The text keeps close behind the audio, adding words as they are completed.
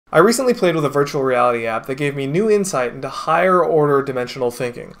I recently played with a virtual reality app that gave me new insight into higher order dimensional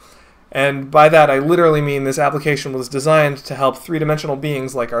thinking. And by that I literally mean this application was designed to help three-dimensional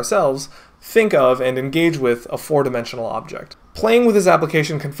beings like ourselves think of and engage with a four-dimensional object. Playing with this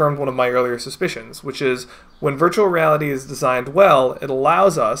application confirmed one of my earlier suspicions, which is when virtual reality is designed well, it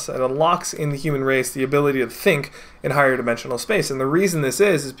allows us, it unlocks in the human race the ability to think in higher dimensional space. And the reason this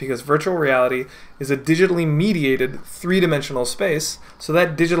is because virtual reality is a digitally mediated three-dimensional space, so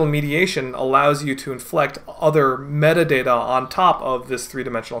that digital mediation allows you to inflect other metadata on top of this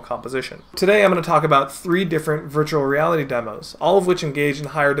three-dimensional composition. Today I'm going to talk about 3 different virtual reality demos, all of which engage in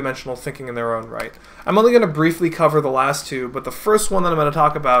higher dimensional thinking in their own right. I'm only going to briefly cover the last 2, but the first one that I'm going to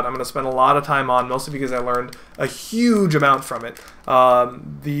talk about I'm going to spend a lot of time on, mostly because I learned a huge amount from it.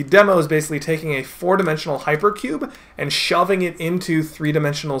 The demo is basically taking a 4-dimensional hypercube and shoving it into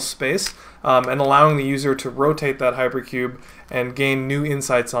 3-dimensional space and allowing the user to rotate that hypercube and gain new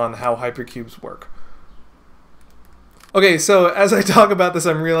insights on how hypercubes work. Okay, so as I talk about this,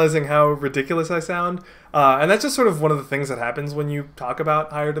 I'm realizing how ridiculous I sound, and that's just sort of one of the things that happens when you talk about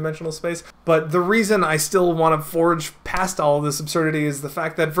higher dimensional space. But the reason I still want to forge past all of this absurdity is the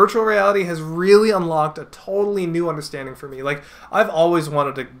fact that virtual reality has really unlocked a totally new understanding for me. Like, I've always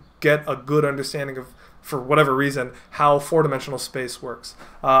wanted to get a good understanding of, for whatever reason, how 4-dimensional space works.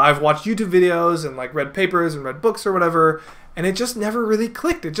 I've watched YouTube videos and like read papers and read books or whatever, and it just never really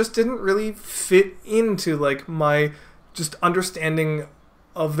clicked. It just didn't really fit into like my just understanding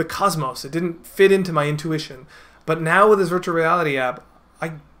of the cosmos. It didn't fit into my intuition. But now with this virtual reality app,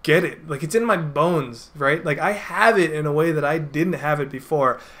 I get it. Like, it's in my bones, right? Like, I have it in a way that I didn't have it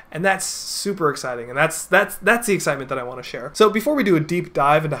before, and that's super exciting. And that's the excitement that I want to share. So before we do a deep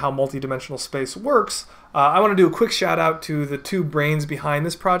dive into how multidimensional space works, I want to do a quick shout out to the 2 brains behind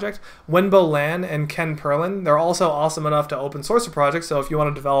this project, Wenbo and Ken Perlin. They're also awesome enough to open source a project, so if you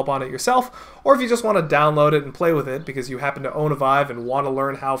want to develop on it yourself, or if you just want to download it and play with it because you happen to own a Vive and want to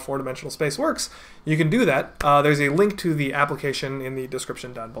learn how 4-dimensional space works, you can do that. There's a link to the application in the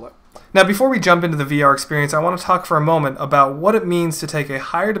description down below. Now, before we jump into the VR experience, I want to talk for a moment about what it means to take a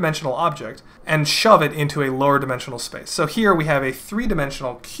higher dimensional object and shove it into a lower dimensional space. So here we have a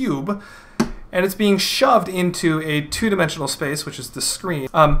 3-dimensional cube, and it's being shoved into a 2-dimensional space, which is the screen.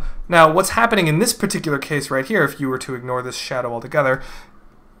 Now, what's happening in this particular case right here, if you were to ignore this shadow altogether,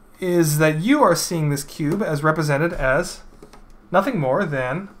 is that you are seeing this cube as represented as nothing more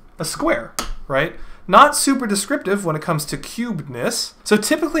than a square, right? Not super descriptive when it comes to cubedness. So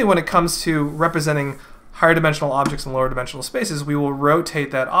typically when it comes to representing higher dimensional objects in lower dimensional spaces, we will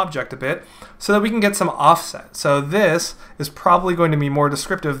rotate that object a bit so that we can get some offset. So this is probably going to be more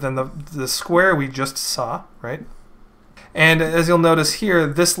descriptive than the square we just saw, right? And as you'll notice here,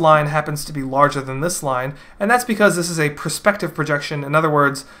 this line happens to be larger than this line, and that's because this is a perspective projection. In other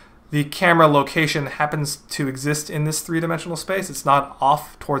words, the camera location happens to exist in this 3-dimensional space. It's not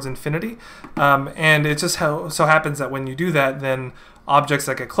off towards infinity. And it just so happens that when you do that, then objects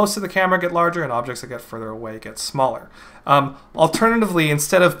that get close to the camera get larger and objects that get further away get smaller. Alternatively,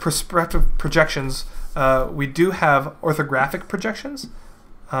 instead of perspective projections, we do have orthographic projections.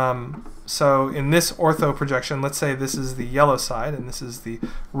 So in this ortho projection, let's say this is the yellow side and this is the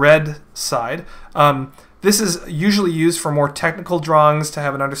red side. This is usually used for more technical drawings to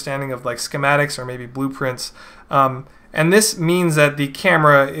have an understanding of like schematics or maybe blueprints. And this means that the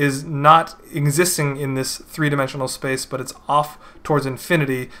camera is not existing in this 3-dimensional space, but it's off towards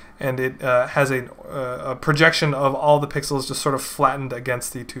infinity, and it has a projection of all the pixels just sort of flattened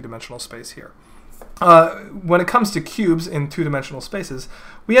against the 2-dimensional space here. When it comes to cubes in 2-dimensional spaces,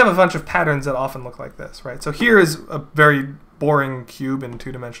 we have a bunch of patterns that often look like this, right? So here is a very boring cube in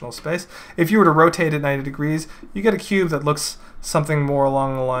 2-dimensional space. If you were to rotate it 90 degrees, you get a cube that looks something more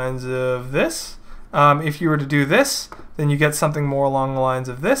along the lines of this. If you were to do this, then you get something more along the lines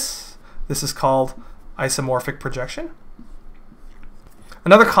of this. This is called isomorphic projection.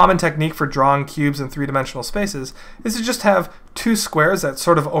 Another common technique for drawing cubes in 3-dimensional spaces is to just have 2 squares that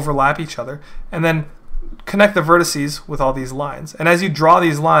sort of overlap each other and then connect the vertices with all these lines. And as you draw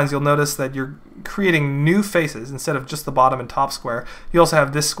these lines, you'll notice that you're creating new faces instead of just the bottom and top square. You also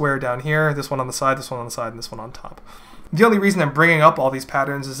have this square down here, this one on the side, this one on the side, and this one on top. The only reason I'm bringing up all these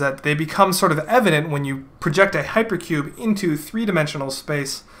patterns is that they become sort of evident when you project a hypercube into 3-dimensional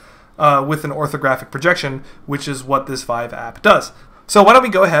space with an orthographic projection, which is what this Vive app does. So why don't we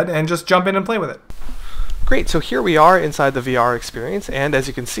go ahead and just jump in and play with it. Great, so here we are inside the VR experience, and as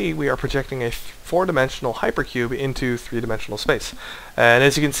you can see, we are projecting a four-dimensional hypercube into three-dimensional space. And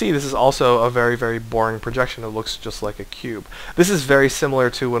as you can see, this is also a very, very boring projection. It looks just like a cube. This is very similar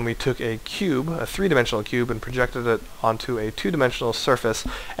to when we took a cube, a three-dimensional cube, and projected it onto a two-dimensional surface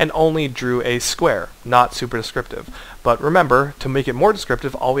and only drew a square, not super descriptive. But remember, to make it more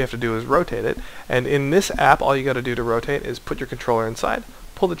descriptive, all we have to do is rotate it. And in this app, all you got to do to rotate is put your controller inside,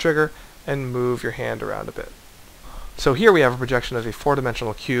 pull the trigger, and move your hand around a bit. So here we have a projection of a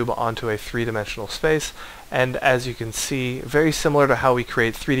four-dimensional cube onto a three-dimensional space, and as you can see, very similar to how we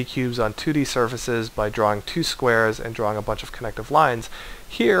create 3D cubes on 2D surfaces by drawing two squares and drawing a bunch of connective lines,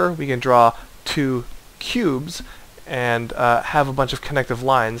 here we can draw two cubes and have a bunch of connective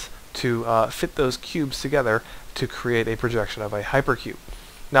lines to fit those cubes together to create a projection of a hypercube.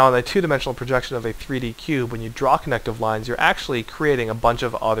 Now in a two-dimensional projection of a 3D cube, when you draw connective lines, you're actually creating a bunch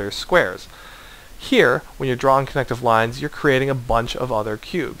of other squares. Here, when you're drawing connective lines, you're creating a bunch of other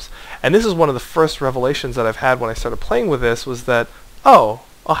cubes. And this is one of the first revelations that I've had when I started playing with this, was that, oh,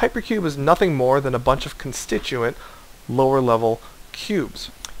 a hypercube is nothing more than a bunch of constituent lower-level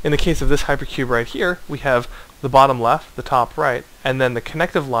cubes. In the case of this hypercube right here, we have the bottom left, the top right, and then the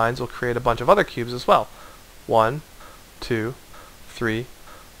connective lines will create a bunch of other cubes as well. 1, 2, 3,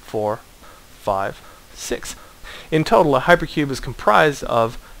 4, 5, 6. In total, a hypercube is comprised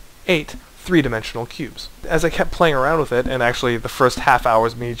of 8 three-dimensional cubes. As I kept playing around with it, and actually the first half hour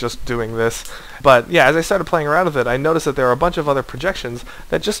is me just doing this, but yeah, as I started playing around with it, I noticed that there are a bunch of other projections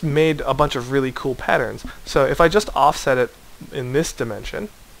that just made a bunch of really cool patterns. So if I just offset it in this dimension,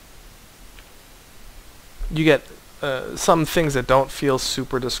 you get some things that don't feel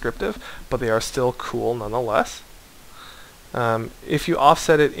super descriptive, but they are still cool nonetheless. If you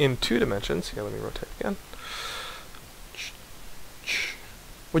offset it in 2 dimensions, here, let me rotate again.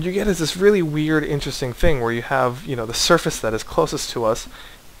 What you get is this really weird, interesting thing where you have, the surface that is closest to us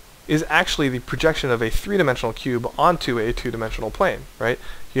is actually the projection of a 3-dimensional cube onto a 2-dimensional plane, right?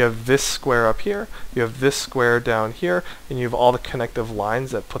 You have this square up here, you have this square down here, and you have all the connective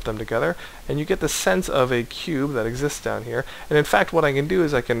lines that put them together, and you get the sense of a cube that exists down here. And in fact, what I can do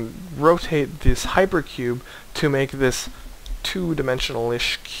is I can rotate this hypercube to make this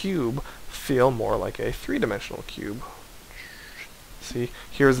 2-dimensional-ish cube feel more like a 3-dimensional cube. See,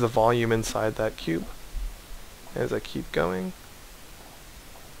 here's the volume inside that cube as I keep going.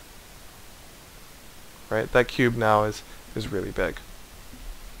 Right, that cube now is really big.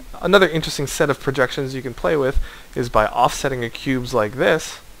 Another interesting set of projections you can play with is by offsetting a cubes like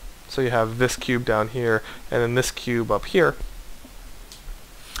this. So you have this cube down here and then this cube up here,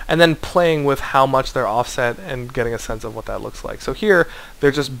 and then playing with how much they're offset and getting a sense of what that looks like. So here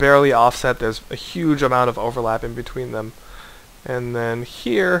they're just barely offset, there's a huge amount of overlap in between them. And then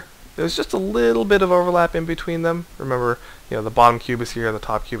here, there's just a little bit of overlap in between them. Remember, the bottom cube is here, the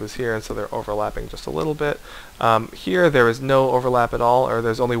top cube is here, and so they're overlapping just a little bit. Here, there is no overlap at all, or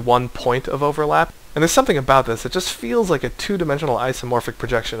there's only 1 point of overlap. And there's something about this that just feels like a 2-dimensional isomorphic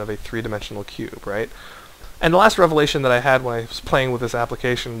projection of a 3-dimensional cube, right? And the last revelation that I had when I was playing with this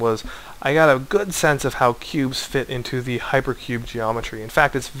application was I got a good sense of how cubes fit into the hypercube geometry. In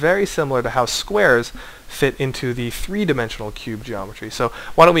fact, it's very similar to how squares fit into the 3-dimensional cube geometry. So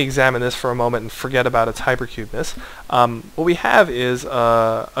why don't we examine this for a moment and forget about its hypercubeness. What we have is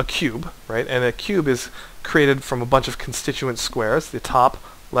a cube, right? And a cube is created from a bunch of constituent squares, the top,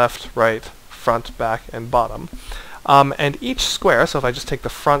 left, right, front, back, and bottom. And each square, so if I just take the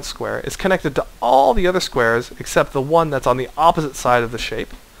front square, is connected to all the other squares except the one that's on the opposite side of the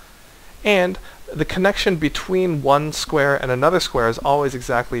shape. And the connection between one square and another square is always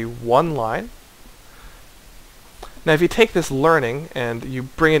exactly one line. Now if you take this learning and you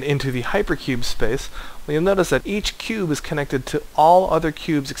bring it into the hypercube space, well, you'll notice that each cube is connected to all other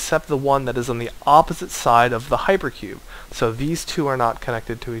cubes except the one that is on the opposite side of the hypercube. So these two are not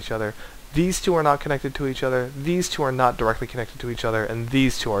connected to each other. These two are not connected to each other, these two are not directly connected to each other, and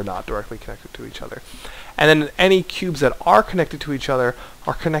these two are not directly connected to each other. And then any cubes that are connected to each other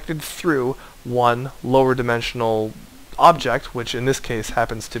are connected through one lower dimensional object, which in this case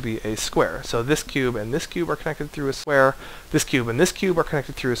happens to be a square. So this cube and this cube are connected through a square, this cube and this cube are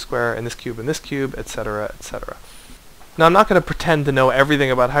connected through a square, and this cube and this cube, etc., etc. Now I'm not going to pretend to know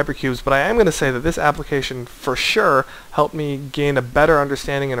everything about hypercubes, but I am going to say that this application for sure helped me gain a better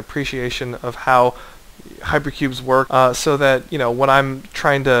understanding and appreciation of how hypercubes work, so that when I'm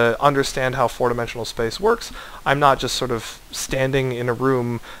trying to understand how four-dimensional space works, I'm not just sort of standing in a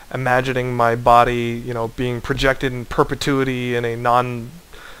room imagining my body being projected in perpetuity in a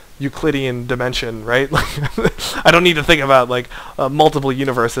Euclidean dimension, right? Like, I don't need to think about like multiple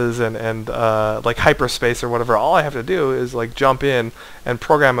universes and like hyperspace or whatever. All I have to do is like jump in and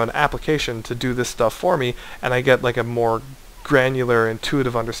program an application to do this stuff for me, and I get like a more granular,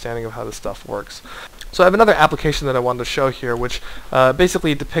 intuitive understanding of how this stuff works. So I have another application that I wanted to show here, which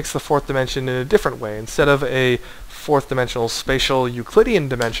basically depicts the fourth dimension in a different way. Instead of a fourth dimensional spatial Euclidean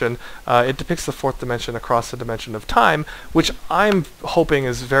dimension, it depicts the fourth dimension across the dimension of time, which I'm hoping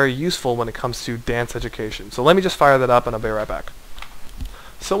is very useful when it comes to dance education. So let me just fire that up and I'll be right back.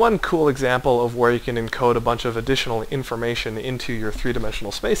 So one cool example of where you can encode a bunch of additional information into your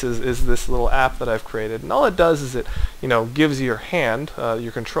three-dimensional spaces is this little app that I've created. And all it does is it, gives your hand,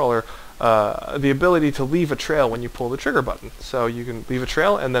 your controller, the ability to leave a trail when you pull the trigger button. So you can leave a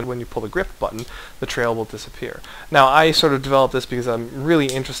trail, and then when you pull the grip button, the trail will disappear. Now, I sort of developed this because I'm really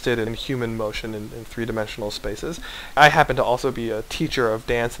interested in human motion in three-dimensional spaces. I happen to also be a teacher of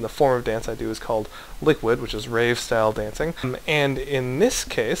dance, and the form of dance I do is called liquid, which is rave-style dancing. And in this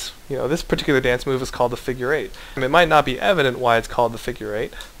case, this particular dance move is called the figure eight. It might not be evident why it's called the figure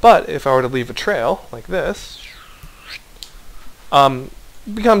eight, but if I were to leave a trail like this,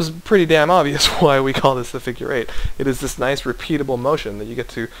 becomes pretty damn obvious why we call this the figure eight. It is this nice repeatable motion that you get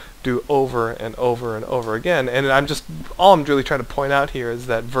to do over and over and over again. And all I'm really trying to point out here is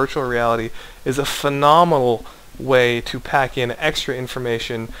that virtual reality is a phenomenal way to pack in extra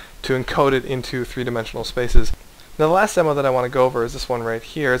information to encode it into three-dimensional spaces. Now the last demo that I want to go over is this one right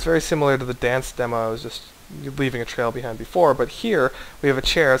here. It's very similar to the dance demo I was just leaving a trail behind before, but here we have a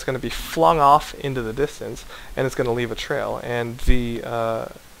chair that's going to be flung off into the distance, and it's going to leave a trail, and the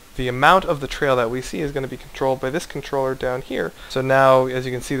amount of the trail that we see is going to be controlled by this controller down here. So now, as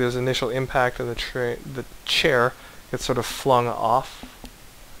you can see, there's initial impact, and the chair gets sort of flung off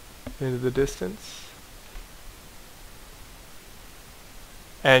into the distance,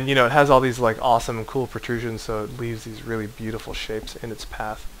 and it has all these like awesome and cool protrusions, so it leaves these really beautiful shapes in its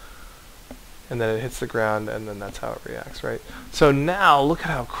path. And then it hits the ground, and then that's how it reacts, right? So now, look at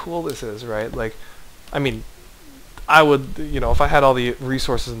how cool this is, right? Like, I mean, I would, if I had all the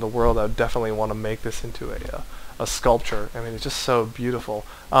resources in the world, I would definitely want to make this into a sculpture. I mean, it's just so beautiful.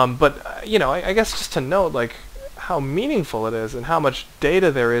 But, I guess just to note, like, how meaningful it is and how much data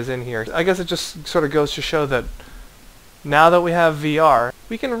there is in here, I guess it just sort of goes to show that now that we have VR,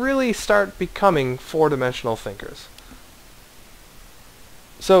 we can really start becoming four-dimensional thinkers.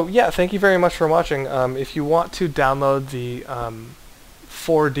 So yeah, thank you very much for watching. If you want to download the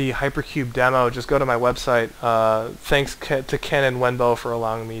 4D Hypercube demo, just go to my website. Thanks to Ken and Wenbo for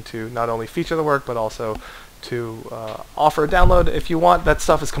allowing me to not only feature the work, but also to offer a download. If you want, that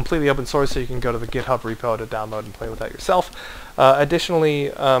stuff is completely open source, so you can go to the GitHub repo to download and play with that yourself.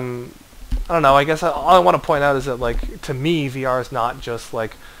 Additionally, I don't know, I guess all I want to point out is that, like, to me, VR is not just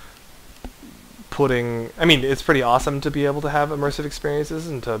like it's pretty awesome to be able to have immersive experiences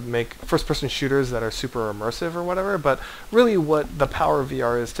and to make first-person shooters that are super immersive or whatever, but really what the power of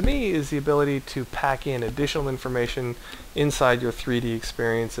VR is to me is the ability to pack in additional information inside your 3D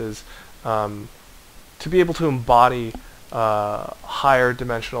experiences to be able to embody higher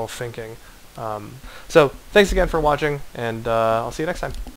dimensional thinking. So thanks again for watching, and I'll see you next time.